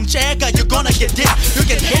dance and Umcheka, you're gonna get this. You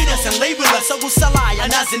can hate us and label us, I will salai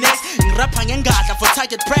and as the next. In rap and gata for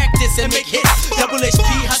target practice and make hits. Double HP,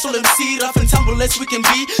 hustle MC, rough and tumble as we can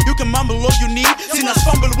be. You can mumble all you need, sin us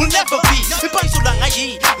fumble will never be. We punch to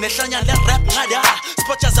Langayi, Neshanya let rap ngada.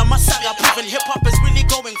 Spotchas a masaga, proven hip hop is really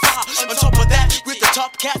going far. On top of that, with the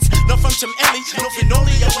top cats, not from Chim Ellie, no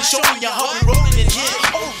Finoli, and we showing you how we rolling it here.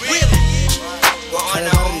 Oh, really? We're on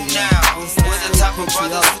our own now. We're the type of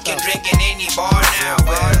brothers who can drink in any bar now.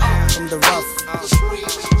 From the rough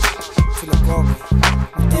to the gory.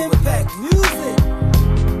 Impact music.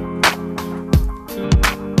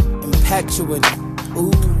 Impactually.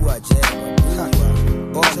 Ooh, I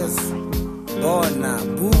jam. Gorgeous. Bona,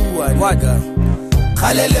 boo, I nigga.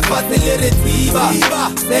 Khalele fatile retiba.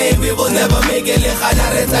 Say we will never make it. Le khana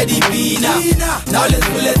reta di bina. Now let's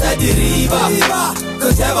pull it at the river.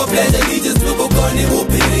 Cause have a pleasure, we just do go gone go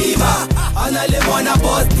pirima. Ana le mona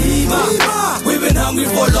boss tima. We've been hungry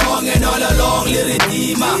for long and all along le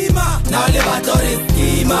retima. Now le batore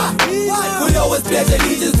schema. We always pleasure,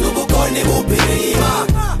 we just do go gone go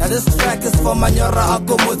pirima. Now this track is for Manyora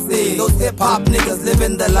Akomotse. Those hip hop niggas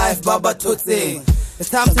living the life Baba Tutsi. It's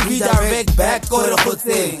time to redirect back go to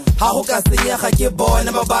Khotse. Ha ho ka senyega ke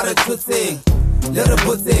bona ba ba re tshotse. Little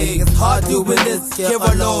pussy, it's hard doing this here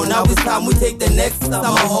alone. Now it's time we take the next summer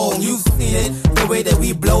home. You've seen it, the way that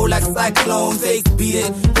we blow like cyclone. Face beat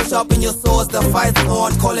it, push up in your swords, the fight's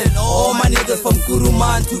on. Call it all my niggas from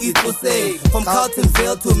Kuruman to Ituse, from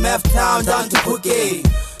Carltonville to Meth Town down to Phuket.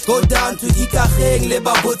 Go down to Ikacheng,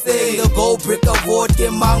 Lebabutse. The Gold Brick Award,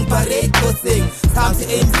 Kemang Parade Kosing. Time to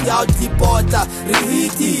MC out Deporta,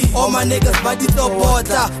 Rihiti. All my niggas, Badito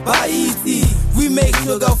Porta, Baiti. We make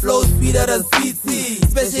sugar flow sweeter than sweet tea,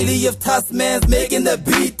 especially if Tasman's making the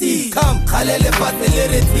BT. Come, Khalele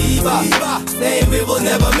Patel Tiba. Say we will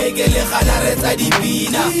never make it Lekhanareta di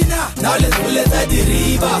Bina. Now let's pull it at the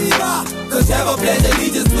riba. Cause you have a pledge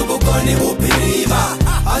allegiance to Bukoni Bupirima.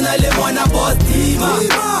 Ana Lemona Boss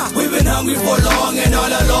Tima. We've been hungry for long and all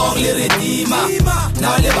along, Liritima.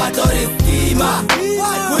 Now Levator Schema.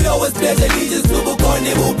 We always pledge allegiance to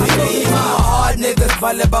Bukoni Bupirima. Hard niggas,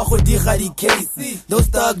 Valeba Khodiha di Casey. Those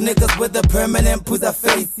thug niggas with the permanent pusa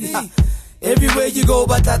facey. Everywhere you go,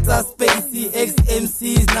 but that's a spacey.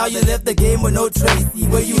 Ex-MCs, now you left the game with no Tracy.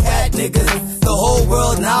 Where you at, niggas? The whole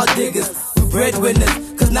world now diggers. We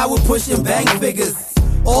breadwinners, cause now we're pushing bank figures.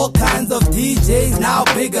 All kinds of DJs now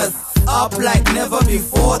biggers. Up like never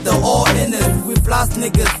before, the all-inners. We floss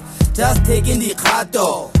niggas, just taking the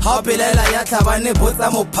khato. Hapilela ya tabane bosa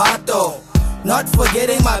mopato. Not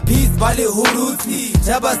forgetting my piece, Bali Huruti.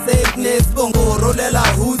 Jabba sickness, Bongo, Rolela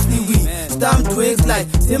Huti. We stamp twigs like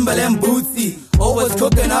Timberland Bootsy. Always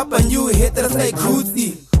cooking up and you haters like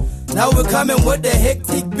Cootsy. Now we're coming with the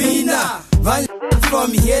hectic Bina. Run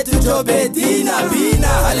from here to Jobedina,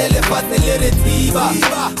 Bina. Alele Patel Tiba.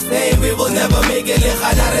 Say we will never make it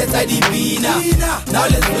Lekhanareta di Bina. Now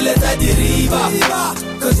let's pull it at the riba.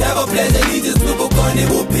 Cause you have a pledge allegiance to Bukoni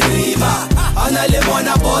Bupirima. Ana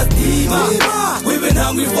Lemona Boss Tima. We've been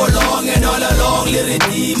hungry for long and all along,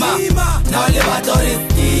 Liritima. Now Levator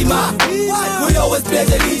Schema. We always pledge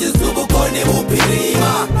allegiance to Bukoni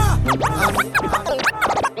Bupirima.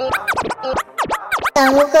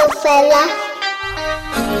 Kamo Kaofela.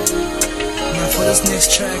 Now for this next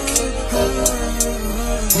track,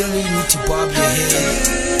 you don't really need to bob your head,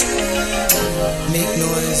 make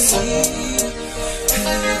noise,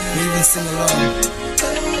 maybe sing along.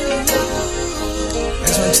 I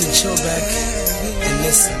just want you to chill back and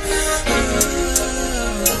listen.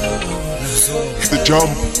 The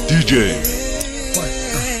JumpDJ.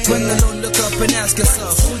 When alone look up and ask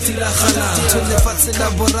yourself, Futi la khalang, Tule fatse la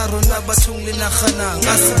boraro na batung le na khanang.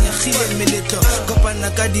 Asinya khile milito, kopana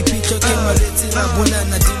ka dipito ke maleti ra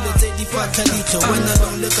bonana dile tse di fatla litho. When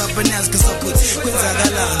alone look up and ask yourself,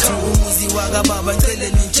 kwenzakalang, umuzi wa ka baba ncele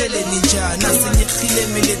ninjele ninjana. Asinya khile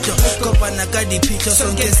milito, kopana ka dipito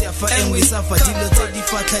sonke siyafa engwe safa dile tse di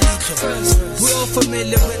fatla litho. We all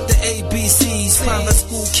familiar with the ABCs, private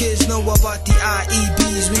school kids know about the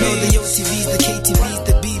IEBs. We know the OTVs, the KTVs,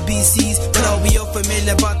 the BBCs, but are we all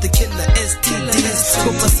familiar about the killer STDs?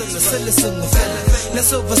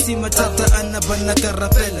 Let's oversee my tata anabana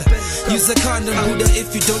karapela. Use a condom, Buddha,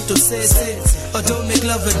 if you don't say it. Or don't make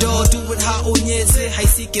love at all, do it how onye say. Hai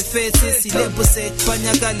seek a face, si lempo say.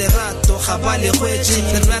 Panyagale rato, habale hueche.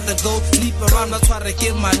 I'd rather go sleep around, not try to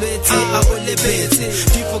get my lete. I only bete.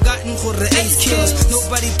 You forgotten for the ace kills.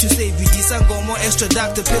 Nobody to save you, these and go more extra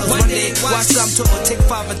doctor pills. One day, watch some to or take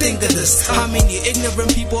 5 and think of this. How many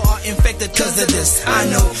ignorant people are infected cause of this? I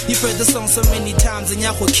know, you've heard the song so many times in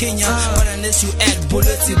Yahoo Kenya, but unless you act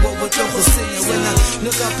bulletsy, what would you sing? When I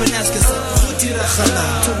look up and ask yourself, Tira and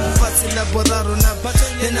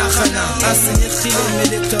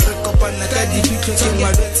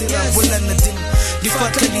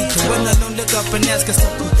when I don't look up and ask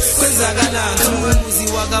yourself,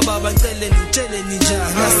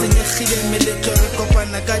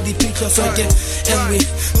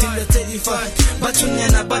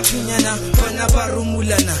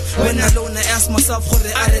 when I don't ask myself,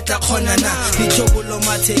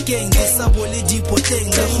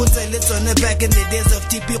 back in the days of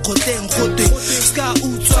TP Koteng, Ska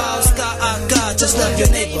Uta, Ska Aka, just love your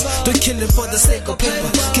neighbor. Don't kill him for the sake of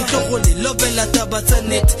paper. Kitokoli, Lobela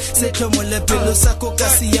Tabatanet, Sekomole Pelo Sako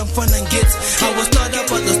Kasi and fun and get. I was taught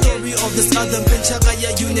about the story of this other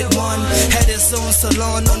Benchagaya Unit 1. Had his own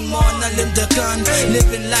salon on Mona Lindakan.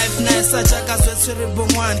 Living life nice, Sajakas Western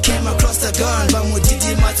came across the gun,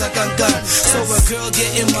 Bamudidi Matakangan. So a girl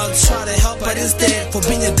getting mugged, try to help, but instead, for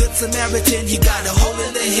being a good Samaritan, he got a hole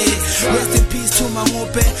in the head. Rest in peace to my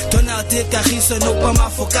mope. Don't out there, Kahisa, no Pama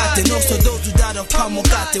Fokate. No, so those who died of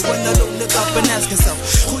Pamokate. When I don't look up and ask yourself,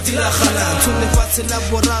 who did I hala? Tule Fatila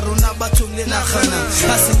Boraro, Nabatunde Nahana.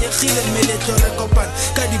 Asinya Khile Meleto Rekopan.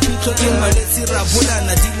 Kadi Pito Kimalesi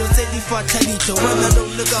Rabulana, Dilo Tedi Fatalito. When I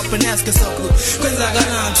don't look up and ask yourself,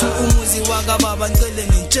 Kwenzagana, to Umuzi Wagababa,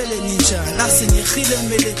 Chele Ninja. Asinya Khile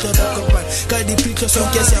Meleto Rekopan. Kadi Pito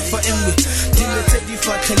Sonkesia for Emwe. Dilo Tedi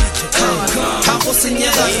Fatalito. Hako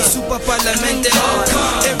Sinyera, Super Parlamente.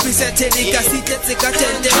 Every Saturday, Casita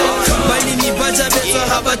Secatende. Balini Baja Beto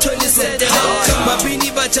Haba 27. Mabini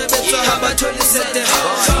Baja Beto Haba 27.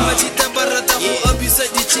 Majita Barata who abuse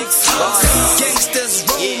the chicks. Gangsters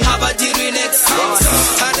roam Haba the Renex.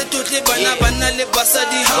 Hare Tutle Bana Bana Le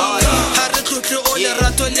Basadi. Hare Tutle ohle o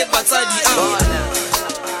lerato le batsadi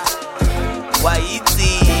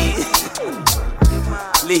Waiti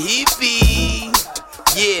Lehipi.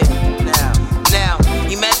 Yeah, now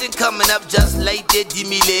imagine coming up just like that,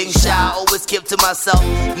 Jimiling. Shy, always kept to myself,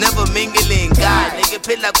 never mingling. God, nigga,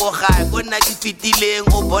 pilla go high, go naki fitiling.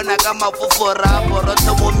 Obona kama fufora,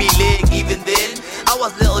 boroto mo miling. Even then, I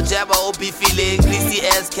was little jabba, obi feeling. Greasy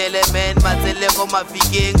ass kele man, matele ko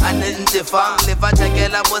mafiking. Anente fang, lefa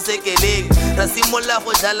chakela mo sekeling. Rasimola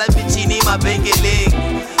ho jala bichini ma bengeling.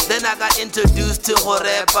 Then I got introduced to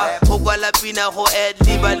Horepa, Hogwala Pina, Ho Ed,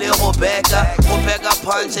 Libale, Hobeka, Hobeka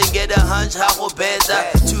punch and get a hunch, how better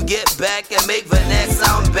to get back and make the next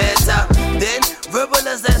sound better. Then verbal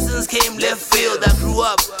assassins came left field. I grew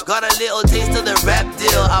up, got a little taste of the rap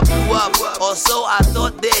deal. I blew up, or so I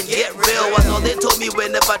thought then. Get real was all they told me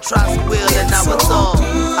whenever trust will, and now it's all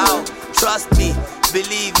out. Trust me,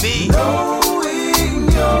 believe me.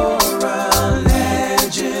 Knowing you're a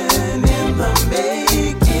legend in the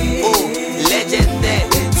making.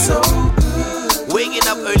 It's so good. Waking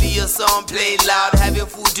up early, your song playing loud. Having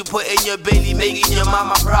food to put in your belly, making your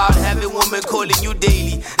mama proud. Having women calling you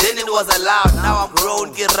daily, then it was allowed. Now I'm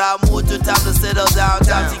grown, get around, more to time to settle down.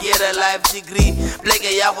 Time to get a life degree. Blake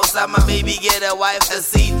a Yahoo summer, maybe get a wife a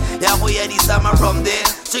seat. Yahoo Yadi summer from there.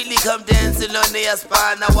 Strictly come dancing on their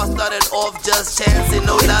spine. Now I started off just chancing,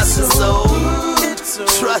 no loss of soul.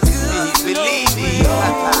 Trust me, believe me.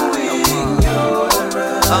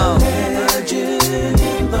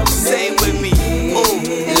 Same with me,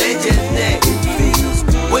 legend that.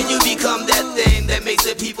 When you become that thing that makes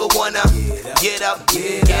the people wanna get up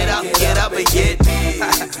and get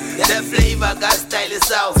that flavor got style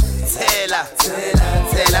is out. Tela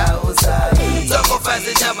Toko fast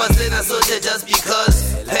chapa sena sote just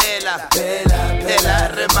because Pela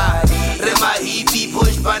Rema hippie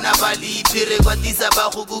push bana bali pire kwatisa ba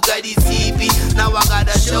hukuka di tipi. Now I got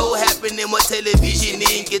a show happening on television.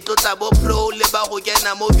 Ke tota bo pro le ba go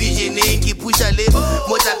kena mo visioning. Ke pusha le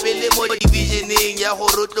mo tapele mo divisioning. Ya go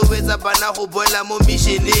rotloetsa bana go boela mo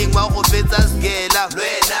missioning. Wa go fetsa skela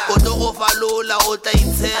o to go falola o tla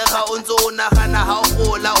itshega o ntse o nagana ha o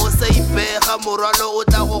gola o sa ipega morwalo o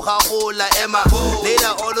tla go gagola ema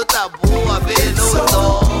later on o tla boa be no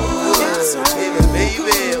so baby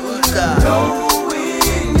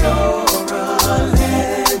knowing you're a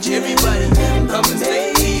legend. Everybody come and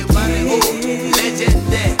say you body legend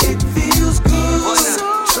there. It feels good. Wanna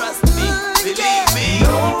trust me, believe me.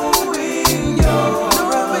 Knowing you're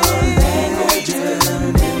a legend.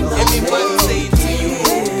 Everybody say to you,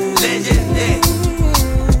 legend there.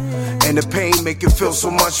 And the pain make you feel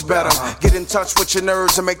so much better. Get in touch with your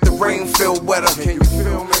nerves and make the rain feel wetter. Can you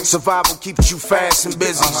feel me? Survival keeps you fast and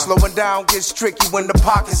busy. Slowing down gets tricky when the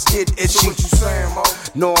pockets get itchy. So what you saying, Mo?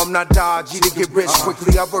 No, I'm not dodgy to get rich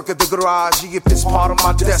quickly. I work at the garage, if it's part of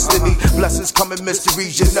my destiny. Blessings come in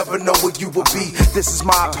mysteries, you never know what you will be. This is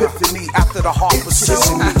my epiphany after the heart was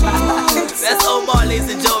sissing me. That's Omar, ladies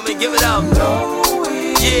and gentlemen, give it up.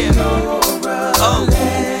 Yeah. Oh.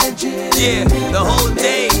 Yeah, the whole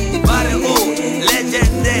day.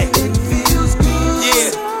 Legend day. It feels good.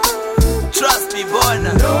 Yeah. Trust me, boy.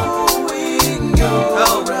 Now.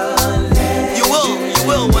 You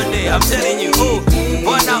will one day. I'm telling you.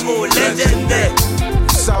 Boy, now, legend day.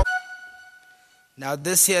 Now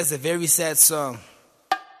this here is a very sad song.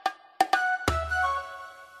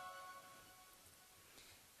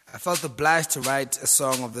 I felt obliged to write a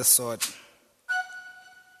song of this sort.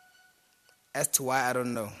 As to why, I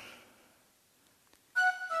don't know.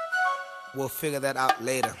 We'll figure that out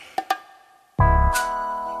later.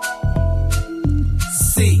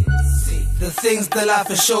 See, the things that life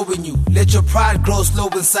is showing you. Let your pride grow slow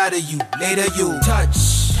inside of you. Later you touch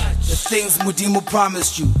the things Mudimu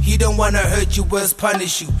promised you. He don't wanna hurt you, worse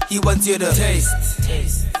punish you. He wants you to taste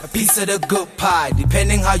a piece of the good pie.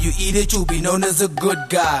 Depending how you eat it, you'll be known as a good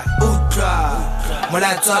guy. Ultra,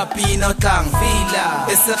 Molatwa pino tang fila.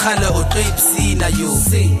 Esekhala utripsi na you.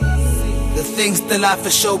 The things that life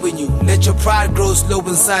is showing you. Let your pride grow slow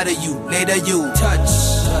inside of you. Later you touch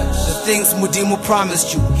the things Mudimu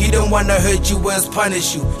promised you. He don't wanna hurt you, worse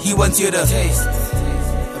punish you. He wants you to taste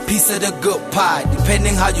a piece of the good pie.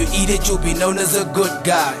 Depending how you eat it, you'll be known as a good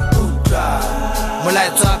guy.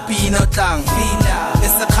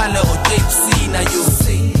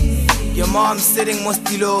 Your mom's sitting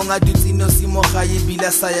mostilo ngadutino simoga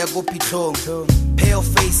yebila saya go pitlong. Pale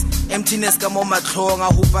face, emptiness ka mo matlhong a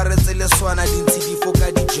huparetse leswana dintshidi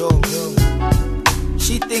foka dijong.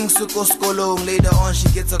 She thinks we go skolong, later on she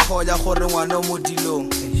gets a call ya gore ngwana mo dilong.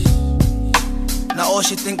 Now all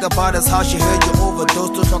she think about is how she heard you overdose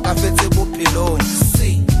to tlhoka fetse bophelong.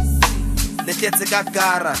 Say, le tletse ka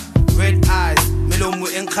gara, red eyes, melomo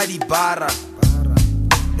enkga di bara.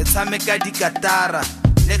 Let's make a di katara.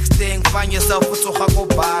 Next thing, find yourself o tsoga go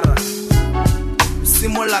bara.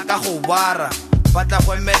 Simola ka go bara. Batla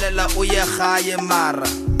go emelela o ye gae mara.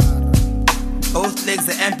 Both legs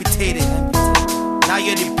are amputated. Now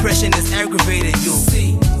your depression is aggravated. You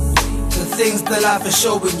see the things that life is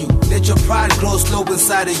showing you. Let your pride grow slow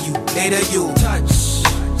inside of you. Later you touch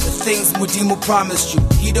the things Mudimu promised you.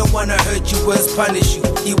 He don't wanna hurt you, but punish you.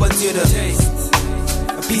 He wants you to taste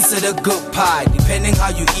a piece of the good pie. Depending how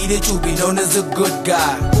you eat it, you'll be known as a good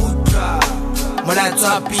guy. When I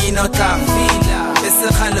drop in no time, it's a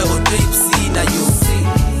kind of deep sea. Now you see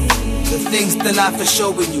the things that life is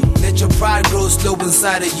showing you. Let your pride grow slow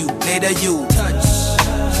inside of you. Later you touch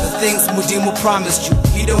the things Mudimu promised you.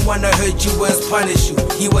 He don't wanna hurt you, but punish you.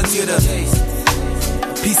 He wants you to taste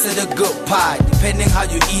a piece of the good pie. Depending how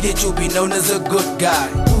you eat it, you'll be known as a good guy.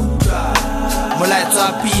 When I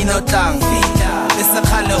drop in no time, it's a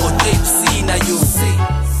kind of deep sea. Now you see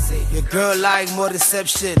your girl like more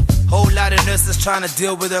deception. Whole lot of nurses trying to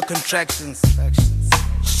deal with her contractions.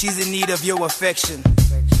 She's in need of your affection.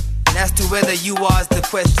 And as to whether you are is the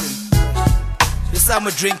question. This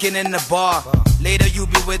summer drinking in the bar. Later you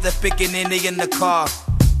be with a pickaninny in the car.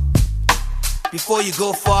 Before you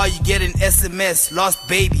go far, you get an SMS. Lost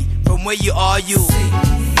baby, from where you are you?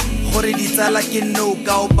 Gore di tsala ke no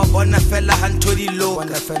ka o ba bona fela hantori lo.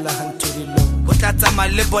 Go tlatsa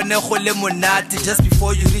male bone go le monate just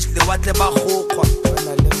before you reach the watle ba go kwa.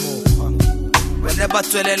 Wena ba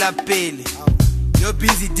tswelela pele. You're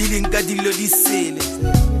busy dealing ka dilo di sele.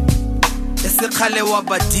 Ese khale wa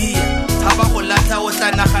badia. Thaba go latla o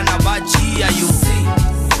tla nagana ba jia you.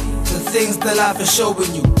 The things that life is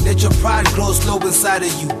showing you. Let your pride grow slow inside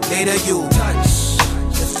of you. Later you touch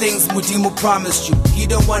the things Mudimu promised you. He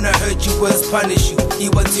don't wanna hurt you, but punish you. He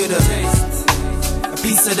wants you to taste a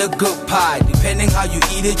piece of the good pie. Depending how you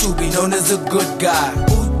eat it, you'll be known as a good guy.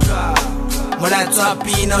 When I drop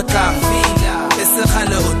in no time, it's a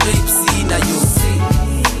kind of deep sea. Now you see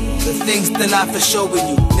the things that life is showing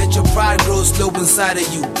you. Let your pride grow slow inside of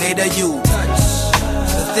you. Later you touch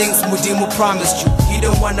the things Mudimu promised you. He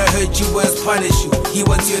don't wanna hurt you, but punish you. He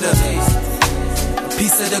wants you to taste a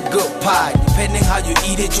piece of the good pie. Depending how you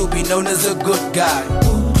eat it, you'll be known as a good guy.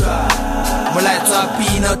 When I drop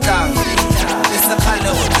in no time, it's a kind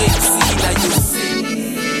of deep sea. Now you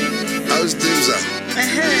see. How's things up?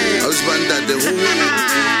 How's Banda the who?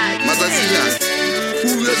 Matazina. Who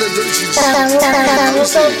is the Dutchies?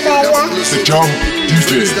 The JumpDj.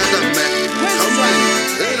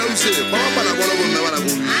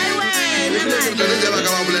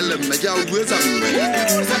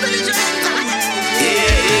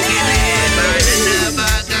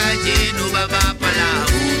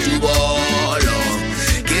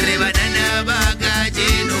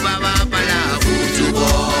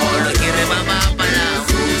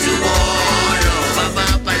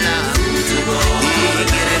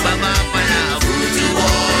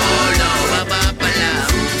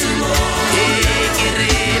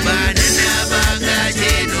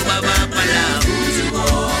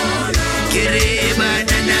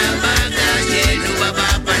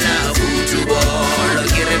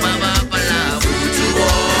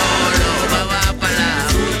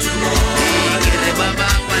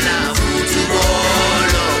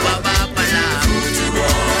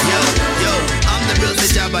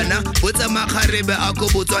 Makarebe ako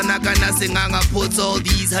Botswana kana senganga puts all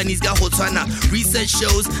these honeys ga go tshwana. Research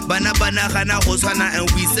shows bana gana go tshwana, and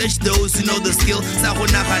we search those who know the skill sa go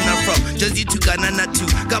nagana from Jersey to Ghana to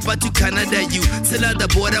Kapa to Canada. You sell the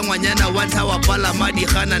border ngwanyana one tower pala madi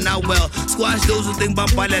gana now. Well, squash those who think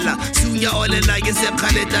bampalela sunya olela ke se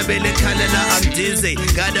khale tabele khalela. I'm dizzy,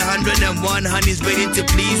 got 101 honeys ready to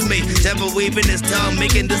please me. Jabba waving his tongue,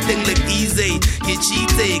 making this thing look easy. Get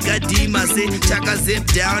cheated, got demons, chaka zip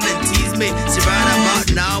down and tease me. See right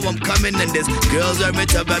about now, I'm coming and this girls are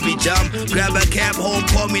meant to baby jump. Grab a cab home,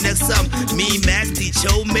 call me next some. Me, Max, teach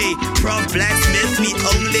me. Prof, blacksmith, me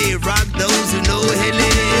only. Rock those who know Hele.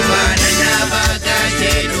 Banana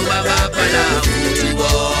bagaje, no baba pala,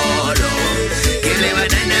 futubolo. Kele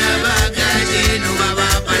banana bagaje, no baba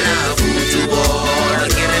pala, futubolo.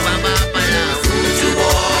 Kele baba pala,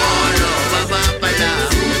 futubolo. Baba pala,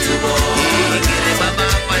 futubolo. Kele baba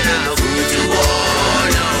pala,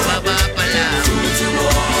 futubolo. Baba pala,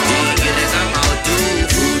 futubolo. Kele come out to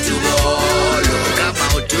futubolo. Come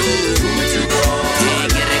out to futubolo.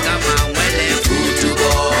 Kele come out wele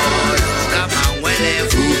futubolo. Come out wele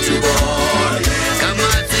futubolo. Come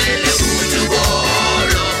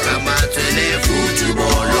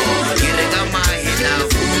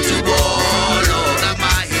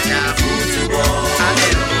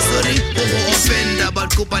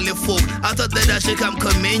should come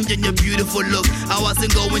commend on your beautiful look. I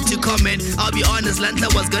wasn't going to comment. I'll be honest, Lanta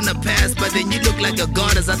was gonna pass, but then you look like a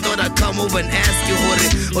goddess. I thought I'd come over and ask you,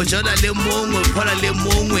 Hore. Ojola le mongwe, pola le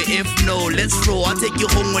mongwe. If no, let's throw. I'll take you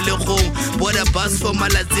home with le home. Board a bus for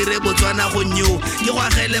Malazire, Botswana go new. You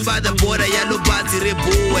walk by the border, yellow battery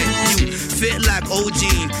boy. You fit like OG,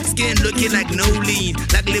 skin looking like no lean.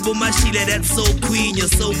 Like Lebo Mashila, that's so queen, you're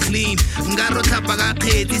so clean. Ngaro tapaga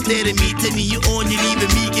kate, instead of me, tell me you only leaving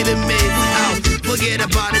me, get amazing out. Forget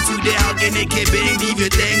about it today, how can they keep bang? Leave your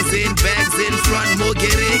things in, bags in front, more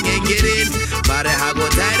get in and get in. But I have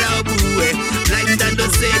got tired of boo. Like Thunder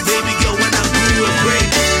said, baby girl, when I'm through a break.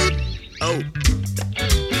 Oh.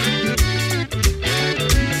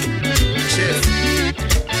 Cheers.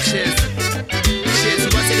 Cheers. Cheers.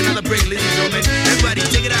 We're take another break, ladies and gentlemen. Everybody,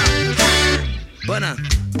 take it out. Bunna,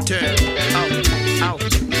 turn. Out, out,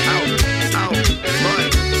 out, out. Boy.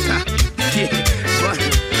 Ha. Yeah. Boy.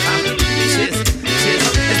 Out. Cheers. Cheers.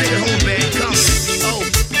 Let's take it home, man. Come. Oh.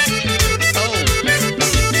 Oh.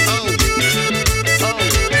 Oh. Oh.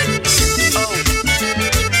 Oh.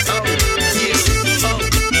 Oh. Yeah. Oh.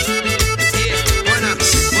 Yeah. Bunna.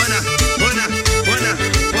 Bunna. Bunna. Bunna.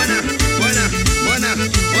 Bunna. Bunna. Bunna.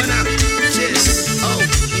 Bunna. Cheers. Oh.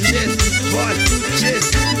 Cheers. Boy. Cheers.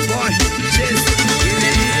 Boy. Cheers.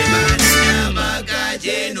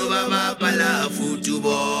 No baba pala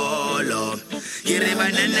futubolo. Kire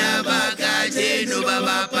banana bagaje no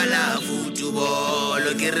baba pala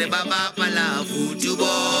futubolo. Kire baba pala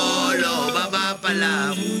futubolo. Baba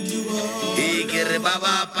pala futubolo. Kire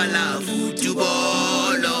baba pala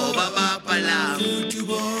futubolo. Baba pala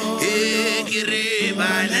futubolo. Kire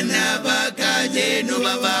banana bagaje no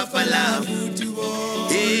baba pala futubolo.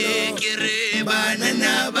 Kire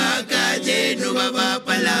banana bagaje no baba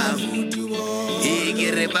pala futubolo.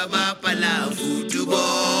 Kire baba pala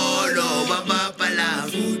futubolo, baba pala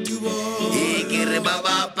futubolo. Kire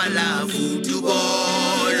baba pala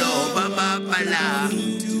futubolo, baba pala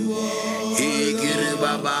futubolo. Kire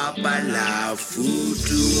baba pala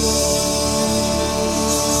futubolo.